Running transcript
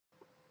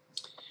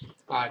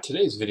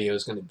Today's video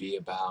is going to be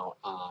about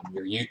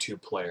your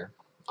YouTube player.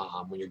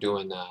 When you're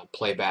doing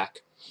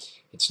playback,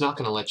 it's not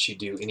going to let you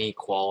do any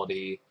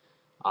quality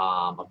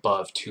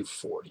above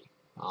 240.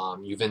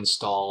 You've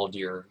installed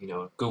your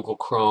Google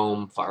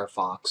Chrome,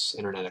 Firefox,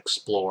 Internet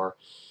Explorer.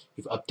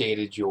 You've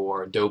updated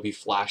your Adobe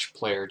Flash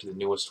Player to the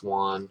newest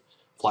one.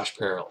 Flash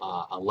Player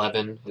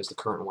 11 is the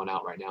current one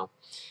out right now.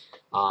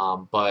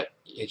 But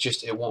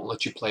it won't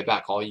let you play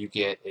back. All you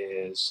get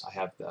is, I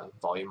have the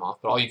volume off,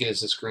 but all you get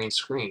is this green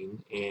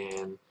screen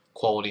and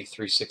quality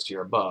 360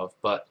 or above.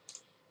 But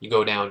you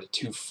go down to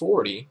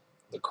 240,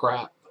 the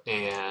crap,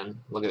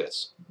 and look at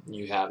this.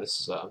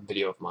 This is a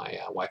video of my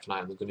wife and I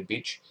on Laguna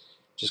Beach,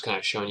 just kind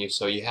of showing you.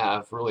 So you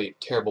have really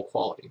terrible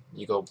quality.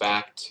 You go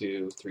back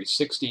to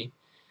 360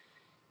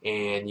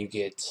 and you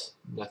get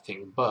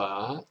nothing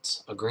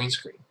but a green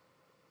screen.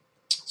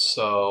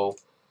 So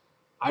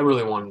I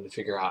really wanted to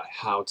figure out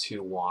how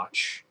to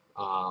watch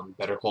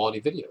better quality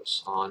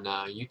videos on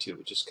YouTube.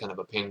 It's just kind of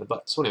a pain in the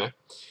butt. So anyway,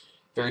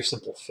 very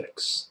simple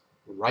fix.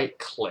 Right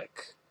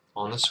click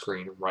on the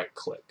screen, right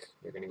click.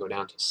 You're going to go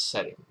down to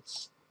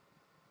settings.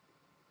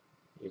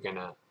 You're going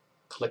to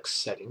click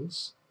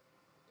settings.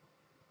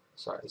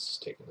 Sorry, this is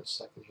taking a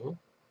second here.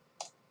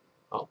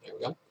 Oh, there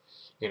we go.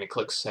 You're going to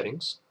click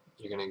settings.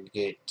 You're going to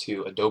get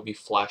to Adobe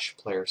Flash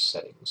Player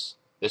settings.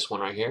 This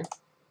one right here.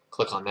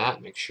 Click on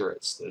that, make sure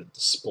it's the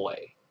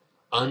display.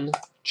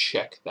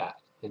 Uncheck that.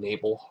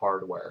 Enable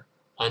hardware.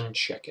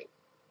 Uncheck it.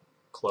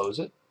 Close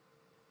it.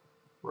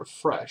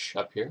 Refresh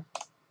up here.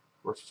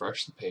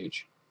 Refresh the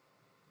page.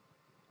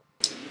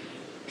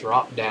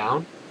 Drop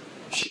down.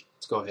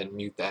 Let's go ahead and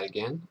mute that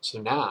again.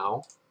 So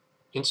now,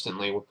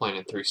 instantly, we're playing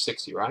in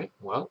 360, right?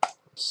 Well,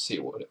 let's see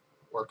what it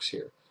works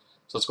here.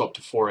 So let's go up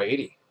to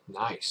 480.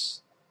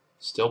 Nice.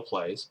 Still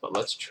plays, but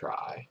let's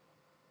try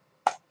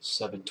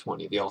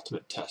 720, the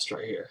ultimate test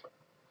right here.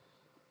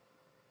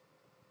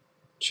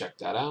 Check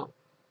that out.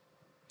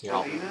 Here,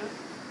 I'll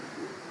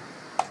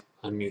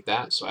unmute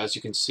that. So as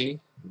you can see,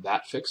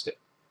 that fixed it.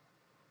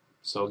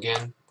 So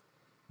again,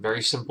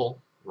 very simple.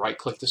 Right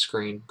click the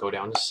screen, go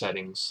down to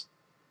settings,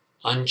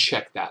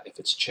 uncheck that if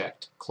it's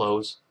checked,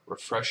 close,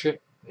 refresh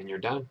it, and you're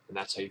done. And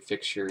that's how you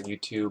fix your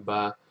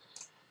YouTube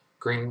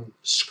green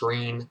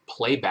screen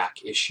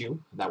playback issue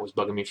that was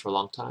bugging me for a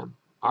long time.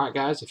 Alright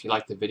guys, if you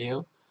liked the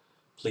video,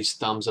 please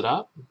thumbs it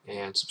up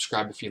and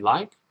subscribe if you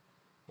like.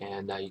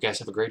 And you guys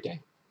have a great day.